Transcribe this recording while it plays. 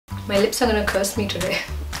My lips are gonna curse me today.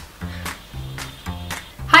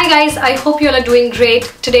 Hi guys, I hope you all are doing great.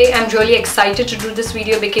 Today I'm really excited to do this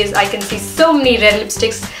video because I can see so many red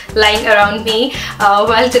lipsticks lying around me.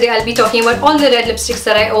 Well, today I'll be talking about all the red lipsticks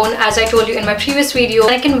that I own, as I told you in my previous video.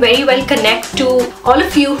 I can very well connect to all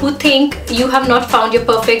of you who think you have not found your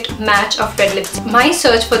perfect match of red lipstick. My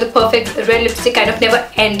search for the perfect red lipstick kind of never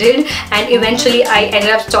ended, and eventually I ended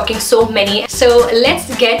up stocking so many. So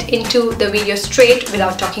let's get into the video straight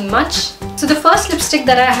without talking much. So the first lipstick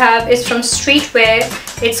that I have is from Streetwear.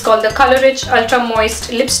 It's called the Color Rich Ultra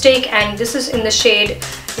Moist Lipstick, and this is in the shade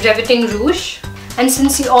Riveting Rouge. And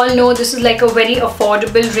since you all know, this is like a very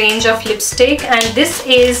affordable range of lipstick, and this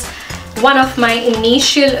is one of my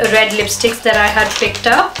initial red lipsticks that I had picked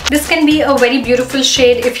up. This can be a very beautiful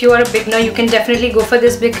shade. If you are a beginner, you can definitely go for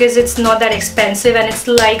this because it's not that expensive, and it's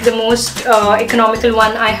like the most economical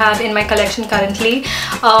one I have in my collection currently.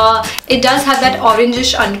 It does have that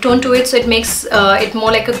orangish undertone to it, so it makes it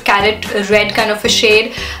more like a carrot red kind of a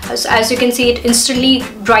shade. So as you can see, it instantly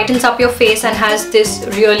brightens up your face and has this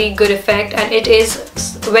really good effect, and it is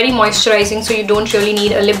very moisturizing, so you don't really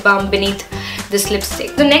need a lip balm beneath this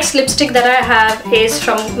lipstick. The next lipstick that I have is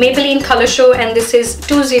from Maybelline Colorshow, and this is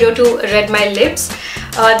 202 Red My Lips.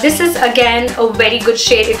 This is again a very good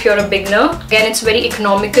shade if you're a beginner. Again, it's very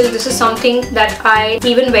economical. This is something that I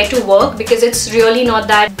even wear to work because it's really not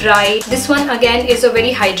that bright. This one again is a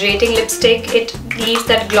very hydrating lipstick. It leaves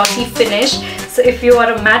that glossy finish. So if you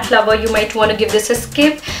are a matte lover, you might want to give this a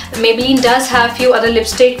skip. Maybelline does have a few other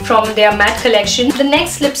lipstick from their matte collection. The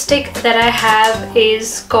next lipstick that I have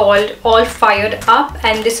is called All Fired Up,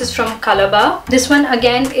 and this is from Colorbar. This one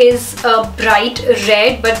again is a bright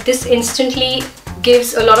red, but this instantly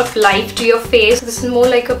gives a lot of life to your face. This is more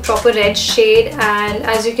like a proper red shade, and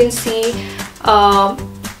as you can see,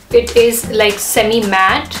 it is like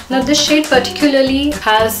semi-matte. Now this shade particularly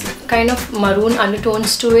has kind of maroon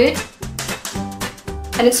undertones to it,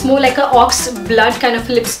 and it's more like a ox blood kind of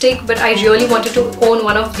lipstick, but I really wanted to own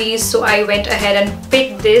one of these, so I went ahead and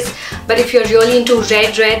picked this. But if you're really into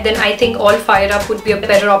red, then I think All Fired Up would be a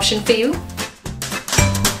better option for you.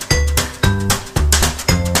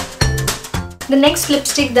 The next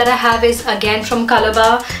lipstick that I have is again from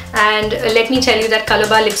Colorbar, and let me tell you that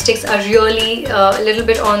Colorbar lipsticks are really a little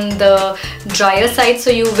bit on the drier side, so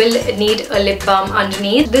you will need a lip balm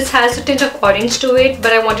underneath. This has a tinge of orange to it,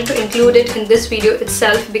 but I wanted to include it in this video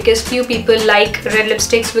itself because few people like red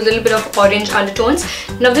lipsticks with a little bit of orange undertones.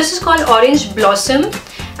 Now this is called Orange Blossom,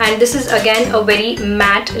 and this is again a very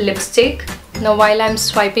matte lipstick. Now while I'm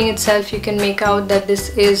swiping itself, you can make out that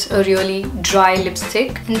this is a really dry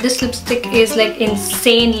lipstick, and this lipstick is like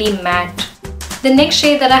insanely matte. The next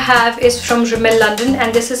shade that I have is from Rimmel London,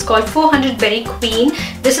 and this is called 400 Berry Queen.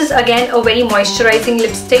 This is again a very moisturizing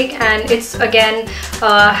lipstick, and it's again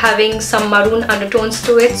having some maroon undertones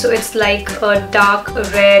to it, so it's like a dark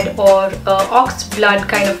red or ox blood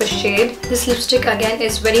kind of a shade. This lipstick again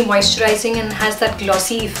is very moisturizing and has that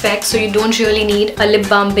glossy effect, so you don't really need a lip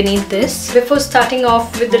balm beneath this. Before starting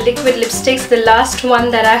off with the liquid lipsticks, the last one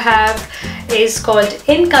that I have is called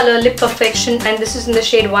Incolor Lip Perfection, and this is in the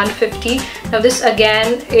shade 150. Now this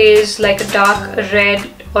again is like a dark red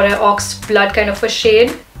or an ox blood kind of a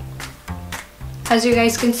shade. As you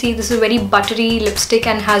guys can see, this is a very buttery lipstick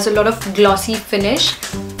and has a lot of glossy finish.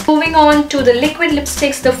 Moving on to the liquid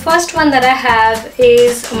lipsticks, the first one that I have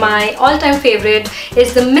is my all-time favorite,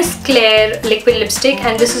 is the Miss Claire liquid lipstick,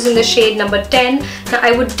 and this is in the shade number 10. Now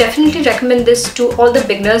I would definitely recommend this to all the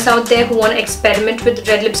beginners out there who want to experiment with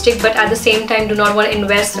red lipstick but at the same time do not want to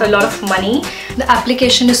invest a lot of money. The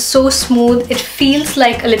application is so smooth, it feels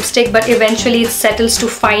like a lipstick but eventually it settles to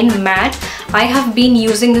fine matte. I have been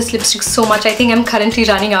using this lipstick so much, I think I'm currently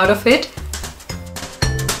running out of it.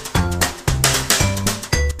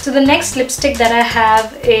 So the next lipstick that I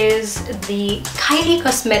have is the Kylie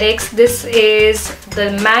Cosmetics. This is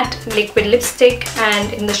the matte liquid lipstick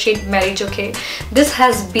and in the shade Marriage Okay. This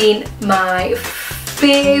has been my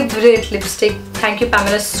favorite lipstick. Thank you,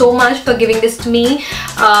 Pamela, so much for giving this to me.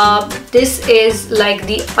 This is like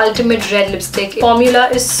the ultimate red lipstick. Formula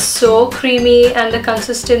is so creamy and the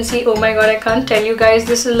consistency, oh my god, I can't tell you guys.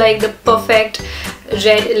 This is like the perfect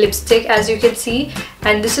red lipstick, as you can see,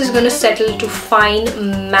 and this is going to settle to fine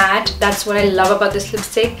matte. That's what I love about this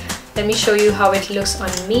lipstick. Let me show you how it looks on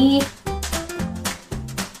me.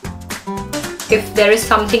 If there is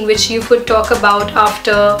something which you could talk about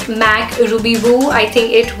after MAC Ruby Woo, I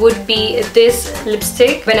think it would be this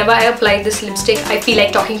lipstick. Whenever I apply this lipstick, I feel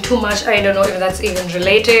like talking too much. I don't know if that's even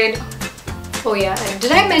related. Oh yeah, and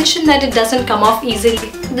did I mention that it doesn't come off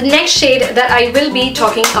easily? The next shade that I will be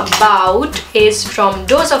talking about is from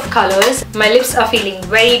Dose of Colors. My lips are feeling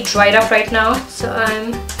very dried up right now, so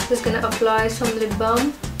I'm just gonna apply some lip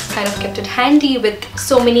balm. Kind of kept it handy with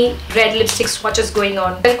so many red lipstick swatches going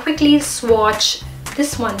on. I'll quickly swatch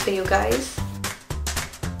this one for you guys.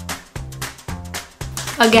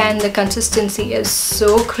 Again, the consistency is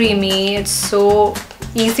so creamy, it's so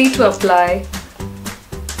easy to apply.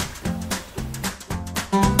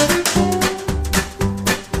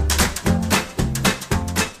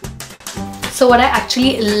 So what I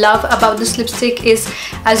actually love about this lipstick is,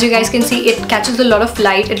 as you guys can see, it catches a lot of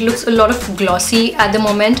light. It looks a lot of glossy at the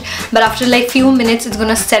moment, but after like few minutes it's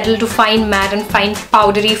gonna settle to fine matte and fine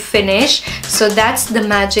powdery finish. So that's the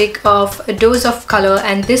magic of A Dose of Color,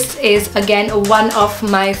 and this is again one of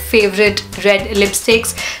my favorite red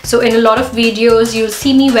lipsticks. So in a lot of videos you'll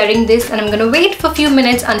see me wearing this, and I'm gonna wait for a few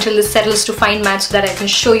minutes until it settles to fine matte so that I can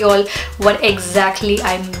show you all what exactly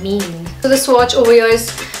I mean. So the swatch over here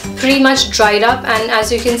is pretty much dried up, and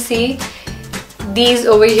as you can see, these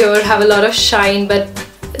over here have a lot of shine, but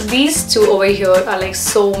these two over here are like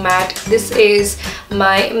so matte. This is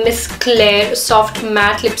my Miss Claire soft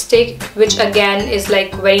matte lipstick, which again is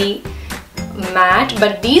like very matte,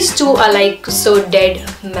 but these two are like so dead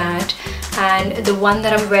matte, and the one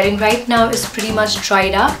that I'm wearing right now is pretty much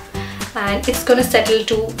dried up, and it's gonna settle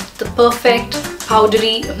to the perfect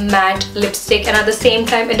powdery matte lipstick, and at the same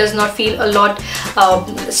time it does not feel a lot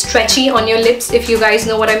stretchy on your lips, if you guys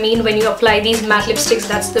know what I mean. When you apply these matte lipsticks,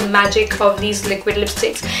 that's the magic of these liquid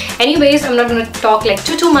lipsticks. Anyways, I'm not going to talk like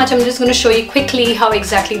too much. I'm just going to show you quickly how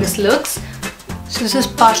exactly this looks. So this is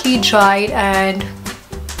partly dried, and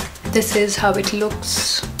this is how it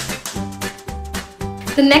looks.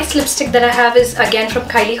 The next lipstick that I have is again from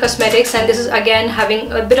Kylie Cosmetics, and this is again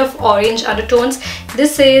having a bit of orange undertones.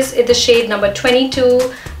 This is in the shade number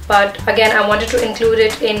 22, but again I wanted to include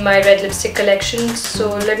it in my red lipstick collection. So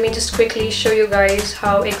let me just quickly show you guys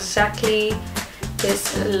how exactly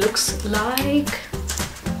this looks like.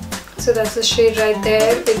 So that's the shade right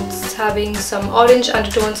there. It's having some orange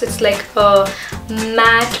undertones. It's like a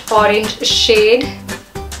matte orange shade.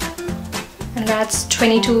 And that's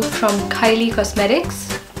 22 from Kylie Cosmetics.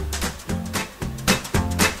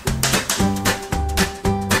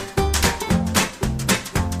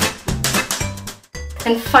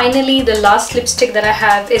 And finally, the last lipstick that I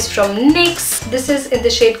have is from NYX. This is in the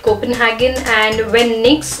shade Copenhagen, and when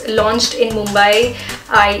NYX launched in Mumbai,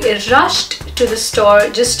 I rushed to the store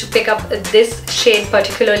just to pick up this shade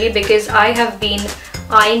particularly, because I have been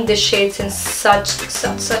eyeing this shade since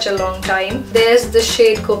such a long time. There's the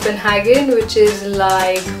shade Copenhagen, which is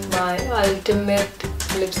like my ultimate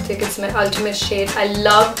lipstick. It's my ultimate shade. I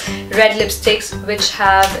love red lipsticks which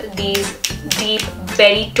have these deep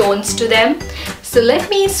berry tones to them. So let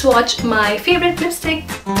me swatch my favorite lipstick.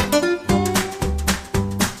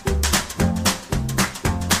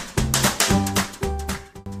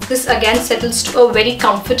 This again settles to a very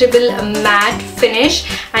comfortable matte finish,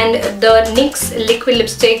 and the NYX liquid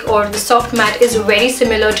lipstick or the soft matte is very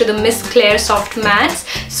similar to the Miss Claire soft mattes.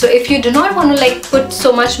 So if you do not want to like put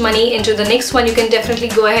so much money into the NYX one, you can definitely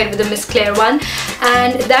go ahead with the Miss Claire one.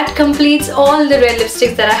 And that completes all the red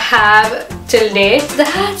lipsticks that I have till date.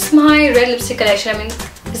 That's my red lipstick collection. I mean,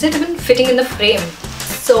 is it even fitting in the frame?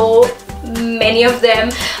 So many of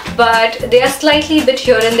them, but they are slightly bit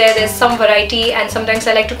here and there. There's some variety, and sometimes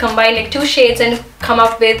I like to combine like two shades and come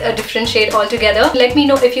up with a different shade altogether. Let me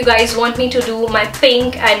know if you guys want me to do my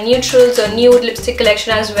pink and neutrals or nude lipstick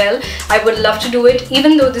collection as well. I would love to do it,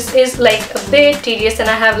 even though this is like a bit tedious and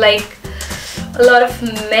I have like a lot of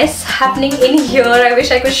mess happening in here. I wish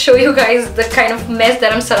I could show you guys the kind of mess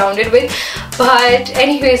that I'm surrounded with, but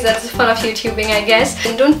anyways, that's the fun of YouTubing, I guess.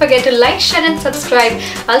 And don't forget to like, share and subscribe.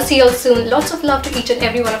 I'll see you all soon. Lots of love to each and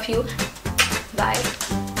every one of you. Bye.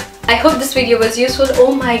 I hope this video was useful.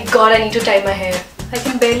 Oh my god, I need to tie my hair. I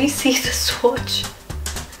can barely see the swatch,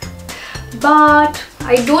 but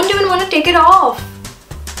I don't even want to take it off.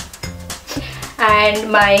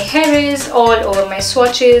 And my hair is all over my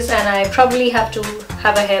swatches, and I probably have to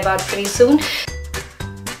have a hair bath pretty soon.